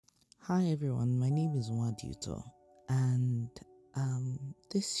Hi everyone, my name is Nwadyuto, and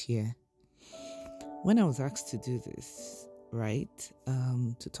this year, when I was asked to do this, right,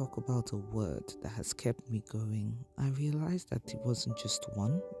 to talk about a word that has kept me going, I realized that it wasn't just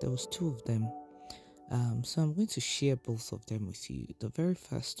one; there was two of them. So I'm going to share both of them with you. The very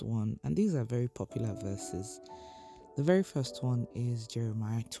first one, and these are very popular verses. The very first one is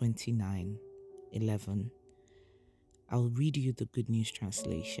Jeremiah 29:11. I'll read you the Good News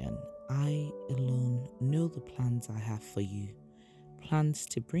Translation. I alone know the plans I have for you, plans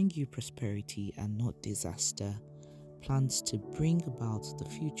to bring you prosperity and not disaster, plans to bring about the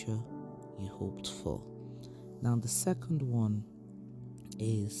future you hoped for. Now, the second one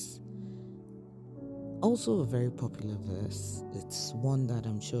is also a very popular verse. It's one that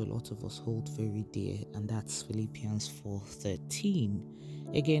I'm sure a lot of us hold very dear, and that's Philippians 4:13.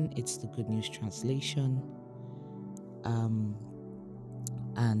 Again, it's the Good News Translation.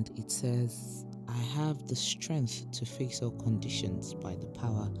 And it says, I have the strength to face all conditions by the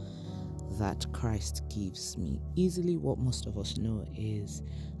power that Christ gives me. Easily, what most of us know is,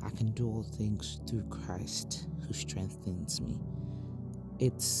 I can do all things through Christ who strengthens me.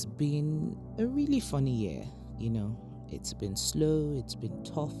 It's been a really funny year, It's been slow, it's been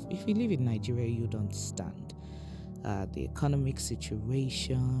tough. If you live in Nigeria, you'd understand. The economic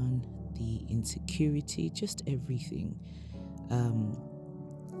situation, the insecurity, just everything.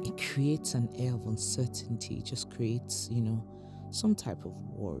 It creates an air of uncertainty. It just creates, some type of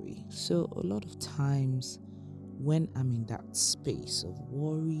worry. So a lot of times when I'm in that space of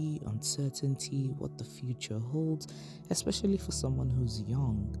worry, uncertainty, what the future holds, especially for someone who's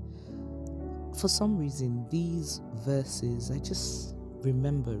young, for some reason, these verses, I just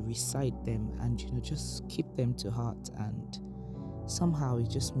remember, recite them, and, just keep them to heart. And somehow it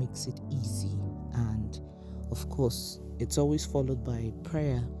just makes it easy. And of course, it's always followed by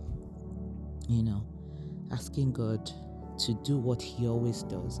prayer, asking God to do what He always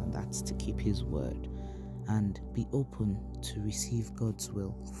does, and that's to keep His word and be open to receive God's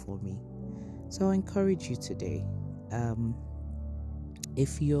will for me. So I encourage you today,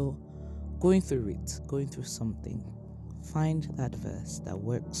 if you're going through something, find that verse that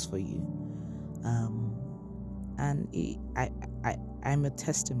works for you. I'm a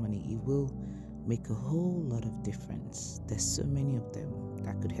testimony. It will make a whole lot of difference. There's so many of them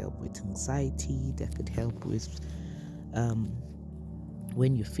that could help with anxiety, that could help with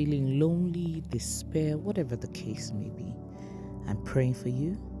when you're feeling lonely, despair, whatever the case may be. I'm praying for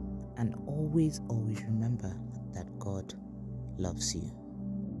you, and always remember that God loves you.